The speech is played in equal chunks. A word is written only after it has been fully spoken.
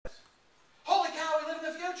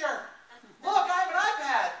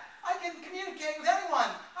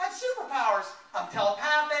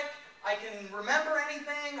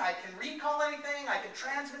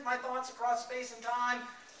transmit my thoughts across space and time.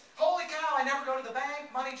 Holy cow, I never go to the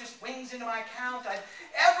bank. Money just wings into my account.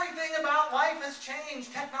 Everything about life has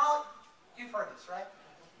changed. Technology. You've heard this, right?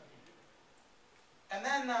 And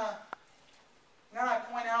then I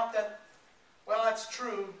point out that, well, that's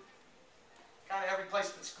true kind of every place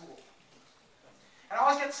but school. And I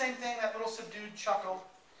always get the same thing, that little subdued chuckle.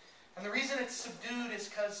 And the reason it's subdued is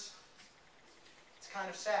because it's kind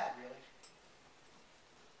of sad, really.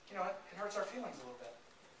 You know, it hurts our feelings a little bit.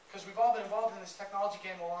 Because we've all been involved in this technology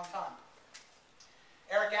game a long time.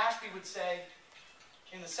 Eric Ashby would say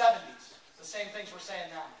in the 70s, the same things we're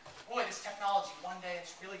saying now. Boy, this technology, one day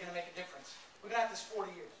it's really going to make a difference. We've been at this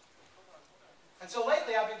 40 years. And so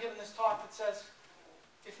lately I've been giving this talk that says,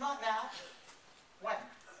 if not now, when?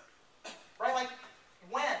 Right? Like,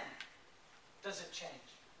 when does it change?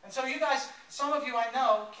 And so you guys, some of you I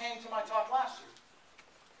know, came to my talk last year.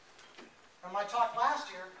 And my talk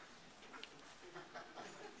last year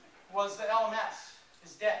was the LMS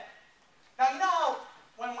is dead. Now, you know,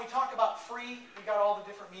 when we talk about free, we got all the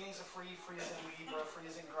different meanings of free. Free is in Libra, free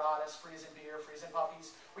is in gratis, free is in beer, free is in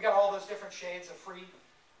puppies. We got all those different shades of free.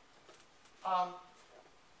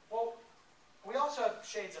 Well, we also have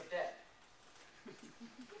shades of dead.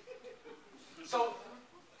 So,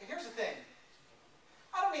 here's the thing.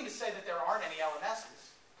 I don't mean to say that there aren't any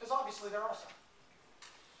LMSs, because obviously there are some.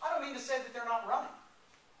 I don't mean to say that they're not running,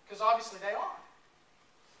 because obviously they are.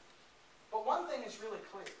 But one thing is really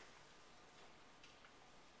clear.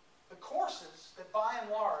 The courses that by and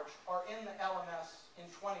large are in the LMS in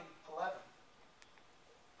 2011,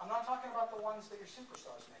 I'm not talking about the ones that your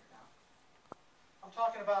superstars make now. I'm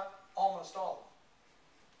talking about almost all of them.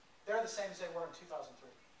 They're the same as they were in 2003.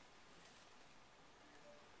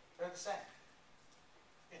 They're the same.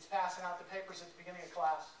 It's passing out the papers at the beginning of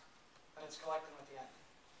class, and it's collecting them at the end.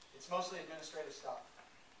 It's mostly administrative stuff.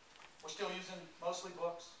 We're still using mostly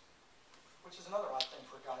books, which is another odd thing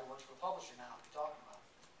for a guy who works for a publisher now to be talking about.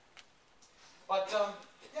 But,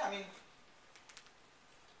 yeah, I mean,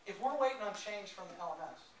 if we're waiting on change from the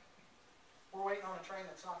LMS, we're waiting on a train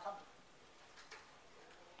that's not coming.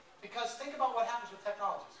 Because think about what happens with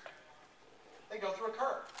technologies. They go through a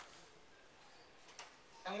curve.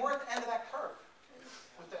 And we're at the end of that curve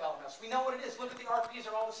with the LMS. We know what it is. Look at the RPs,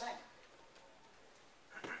 are all the same.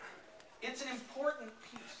 It's an important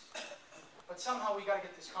piece. But somehow we got to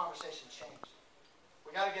get this conversation changed.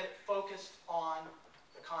 We got to get it focused on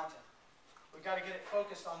the content. We've got to get it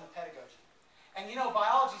focused on the pedagogy. And you know,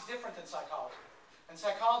 biology is different than psychology. And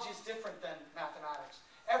psychology is different than mathematics.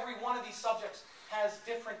 Every one of these subjects has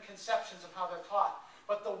different conceptions of how they're taught.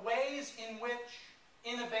 But the ways in which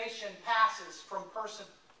innovation passes from person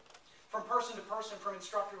to person, from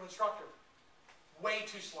instructor to instructor, way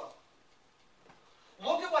too slow.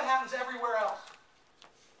 Look at what happens everywhere else.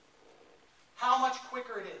 How much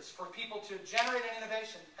quicker it is for people to generate an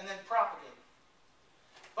innovation and then propagate it.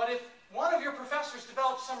 But if one of your professors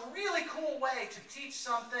develops some really cool way to teach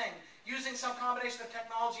something using some combination of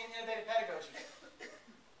technology and innovative pedagogy,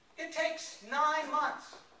 it takes 9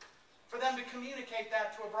 months for them to communicate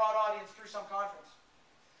that to a broad audience through some conference.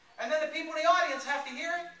 And then the people in the audience have to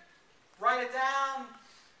hear it, write it down,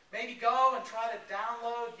 maybe go and try to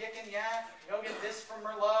download Yik and Yak, go get this from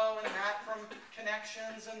Merlot and that from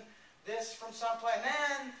Connections and this from someplace, and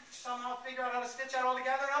then somehow figure out how to stitch that all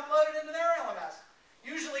together and upload it into their LMS.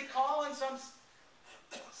 Usually calling some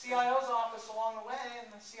CIO's office along the way, and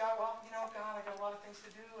the CIO, well, you know, God, I got a lot of things to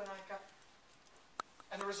do,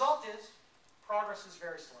 and the result is, progress is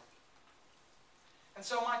very slow. And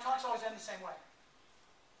so my talks always end the same way.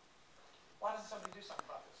 Why doesn't somebody do something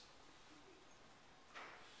about this?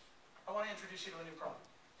 I want to introduce you to a new problem.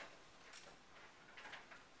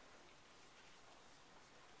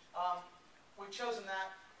 We've chosen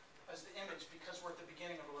that as the image because we're at the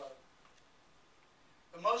beginning of a road.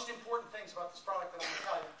 The most important things about this product that I'm going to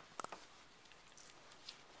tell you,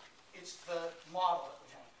 it's the model that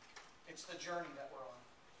we have. It's the journey that we're on.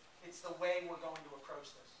 It's the way we're going to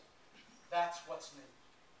approach this. That's what's new.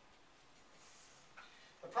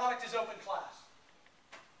 The product is OpenClass.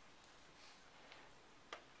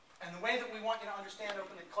 And the way that we want you to understand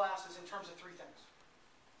OpenClass is in terms of 3 things.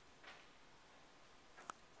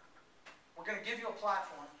 We're going to give you a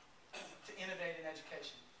platform to innovate in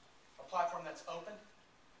education. A platform that's open,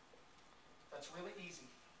 that's really easy.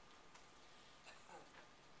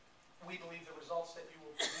 We believe the results that you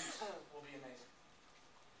will produce will be amazing.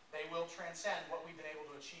 They will transcend what we've been able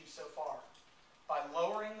to achieve so far by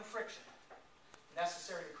lowering the friction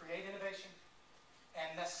necessary to create innovation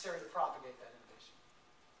and necessary to propagate that innovation.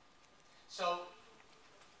 So,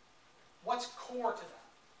 what's core to that?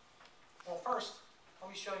 Well, first, let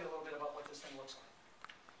me show you a little bit about what this thing looks like.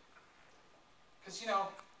 Because, you know,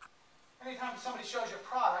 anytime somebody shows you a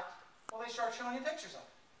product, well, they start showing you pictures of it.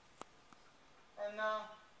 And,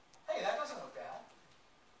 hey, that doesn't look bad.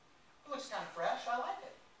 It looks kind of fresh. I like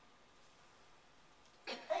it.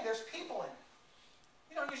 Hey, there's people in it.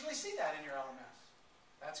 You don't usually see that in your LMS.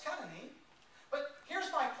 That's kind of neat. But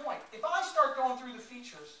here's my point. If I start going through the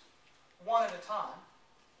features one at a time,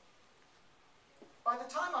 by the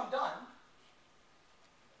time I'm done,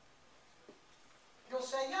 you'll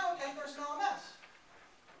say, yeah, okay, there's an LMS.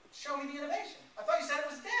 Show me the innovation. I thought you said it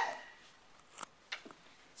was dead.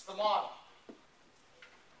 It's the model.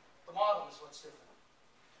 The model is what's different.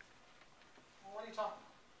 Well, what are you talking about?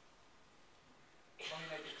 Let me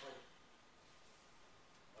make it clear.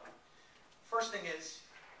 First thing is,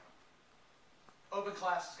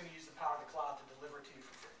 OpenClass is going to use the power of the cloud to deliver it to you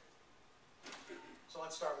for free. So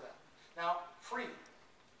let's start with that. Now, free.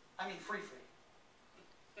 I mean free.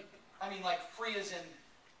 I mean like free as in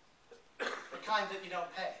the kind that you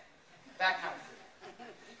don't pay. That kind of free.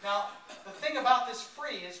 Now, the thing about this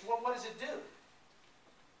free is, what does it do?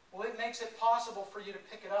 Well, it makes it possible for you to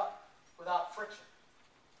pick it up without friction.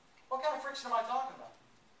 What kind of friction am I talking about?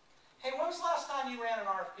 Hey, when was the last time you ran an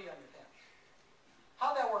RFP on your pens?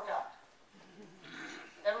 How'd that work out?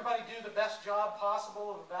 Everybody do the best job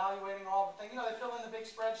possible of evaluating all the things. You know, they fill in the big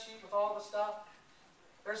spreadsheet with all the stuff.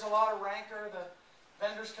 There's a lot of rancor. The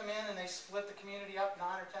vendors come in and they split the community up 9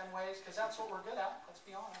 or 10 ways, because that's what we're good at. Let's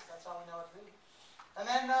be honest. That's how we know what to do. And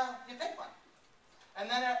then you pick one. And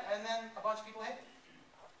then a bunch of people hate it.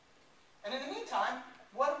 And in the meantime,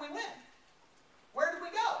 what did we win? Where did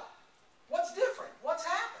we go? What's different? What's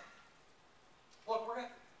happened? Look,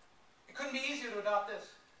 it couldn't be easier to adopt this.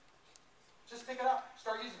 Just pick it up.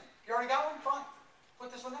 Start using it. You already got one? Fine.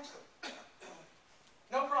 Put this one next to it.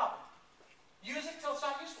 No problem. Use it till it's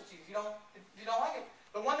not useful to you. If you don't like it.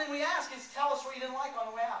 The one thing we ask is, tell us what you didn't like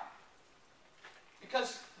on the way out.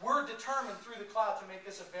 Because we're determined through the cloud to make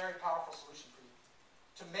this a very powerful solution for you.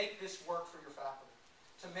 To make this work for your faculty.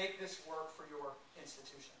 To make this work for your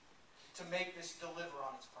institution. To make this deliver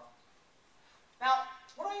on its promise. Now,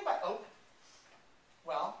 what do I mean by open?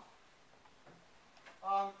 Well,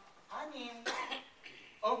 I mean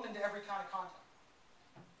open to every kind of content.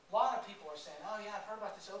 A lot of people are saying, oh yeah, I've heard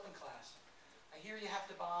about this OpenClass. I hear you have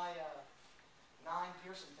to buy 9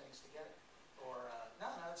 Pearson things to get it. Or, no,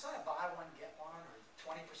 it's not a buy one, get one, or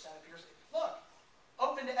 20% of Pearson. Look,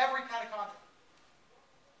 open to every kind of content.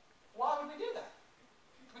 Why would we do that?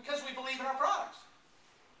 Because we believe in our products.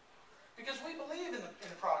 Because we believe in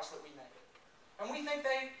the products that we make. And we think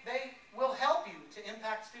they will help you to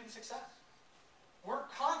impact student success. We're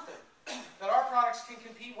confident that our products can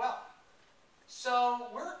compete well. So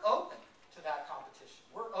we're open to that competition.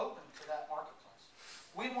 We're open to that marketplace.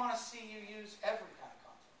 We want to see you use every kind of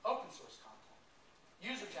content. Open source content.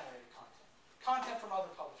 User-generated content. Content from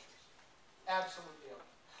other publishers. Absolutely open.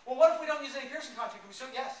 Well, what if we don't use any Pearson content? Can we say,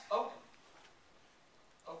 yes, open.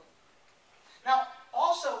 Open. Now,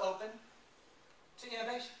 also open to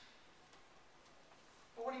innovation.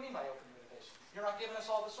 Well, what do you mean by open to innovation? You're not giving us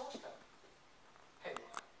all the source code. Hey,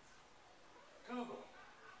 look. Google,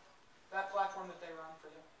 that platform that they run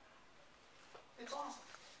for you, it's awesome.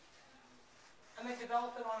 And they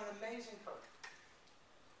develop it on an amazing curve.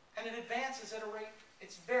 And it advances at a rate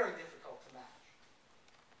it's very difficult to match.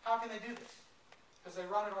 How can they do this? Because they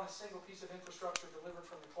run it on a single piece of infrastructure delivered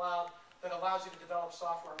from the cloud that allows you to develop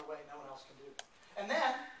software in a way no one else can do. And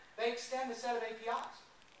then they extend a set of APIs,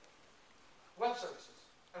 web services.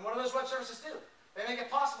 And what do those web services do? They make it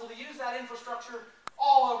possible to use that infrastructure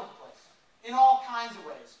all over the place, in all kinds of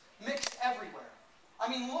ways, mixed everywhere. I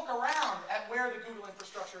mean, look around at where the Google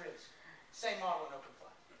infrastructure is. Same model in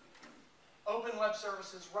OpenClass. Open web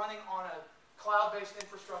services running on a cloud-based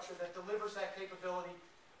infrastructure that delivers that capability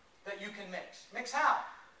that you can mix. Mix how?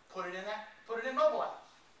 Put it in mobile apps.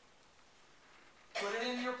 Put it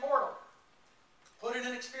in your portal. Put it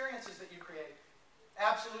in experiences that you create.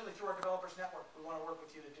 Absolutely, through our developers network, we want to work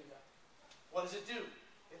with you to do that. What does it do?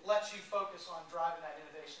 It lets you focus on driving that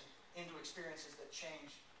innovation into experiences that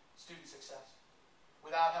change student success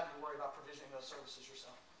without having to worry about provisioning those services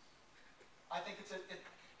yourself. I think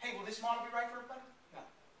hey, will this model be right for everybody? No.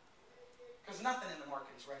 Because nothing in the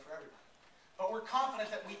market is right for everybody. But we're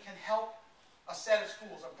confident that we can help a set of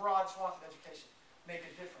schools, a broad swath of education, make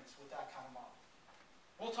a difference with that kind of model.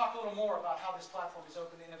 We'll talk a little more about how this platform is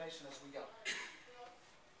open to innovation as we go.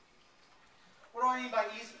 What do I mean by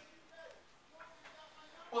easy?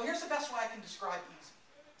 Well, here's the best way I can describe easy.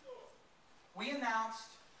 We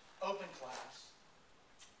announced OpenClass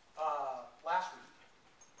last week.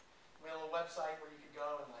 We had a little website where you could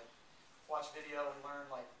go and watch video and learn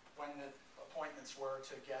when the appointments were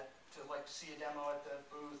to get to like see a demo at the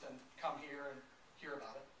booth and come here and hear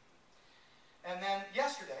about it. And then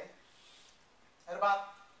yesterday, at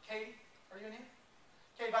about, Katie, are you in here?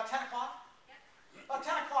 Okay, about 10 o'clock? Yep. About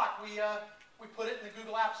 10 o'clock, we put it in the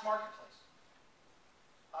Google Apps Marketplace.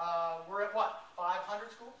 We're at what,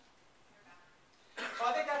 500 schools? So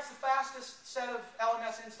I think that's the fastest set of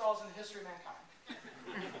LMS installs in the history of mankind.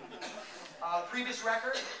 Previous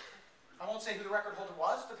record, I won't say who the record holder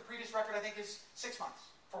was, but the previous record I think is 6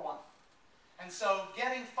 months for one. And so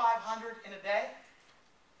getting 500 in a day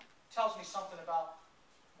tells me something about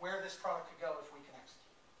where this product could go if we can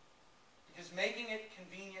execute. Because making it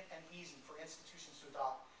convenient and easy for institutions to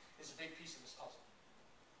adopt is a big piece of this puzzle.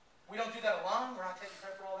 We don't do that alone. We're not taking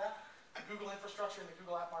credit for all that. The Google infrastructure and the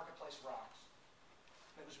Google App Marketplace rocks.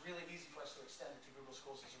 And it was really easy for us to extend it to Google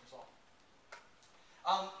Schools as a result.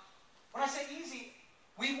 When I say easy,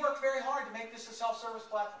 we've worked very hard to make this a self-service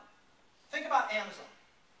platform. Think about Amazon.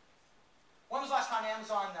 When was the last time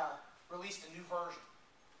Amazon released a new version?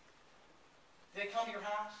 Did they come to your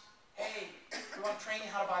house? Hey, we want to train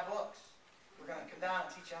you how to buy books. We're going to come down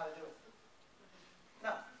and teach you how to do it.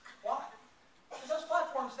 No. Why? Because those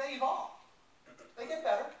platforms, they evolve. They get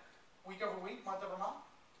better, week over week, month over month.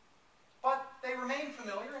 But they remain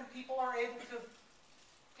familiar, and people are able to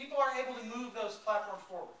move those platforms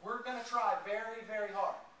forward. We're going to try very, very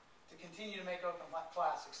hard to continue to make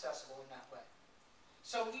OpenClass accessible in that way.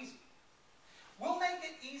 So easy. We'll make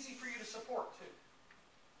it easy for you to support, too.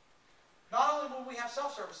 Not only will we have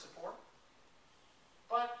self-service support,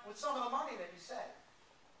 but with some of the money that you save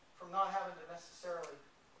from not having to necessarily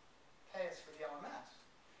pay us for the LMS,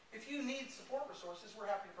 if you need support resources, we're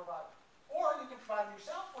happy to provide them. Or you can provide them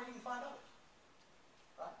yourself, or you can find others.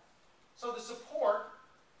 Right? So the support,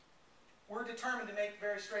 we're determined to make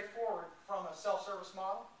very straightforward from a self-service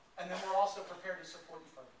model, and then we're also prepared to support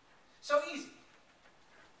you further. So easy.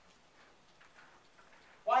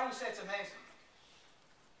 Why do we say it's amazing?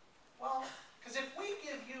 Well, because if we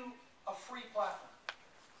give you a free platform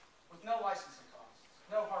with no licensing costs,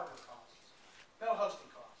 no hardware costs, no hosting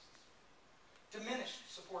costs, diminished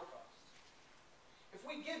support costs, if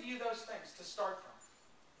we give you those things to start from,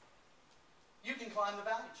 you can climb the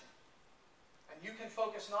value chain. And you can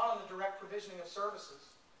focus not on the direct provisioning of services,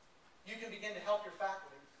 you can begin to help your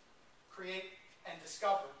faculty create and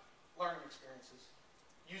discover learning experiences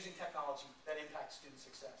using technology that impacts student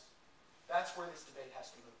success. That's where this debate has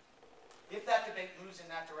to move. If that debate moves in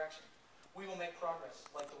that direction, we will make progress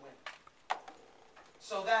like the wind.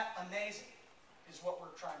 So that amazing is what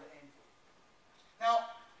we're trying to aim for. Now,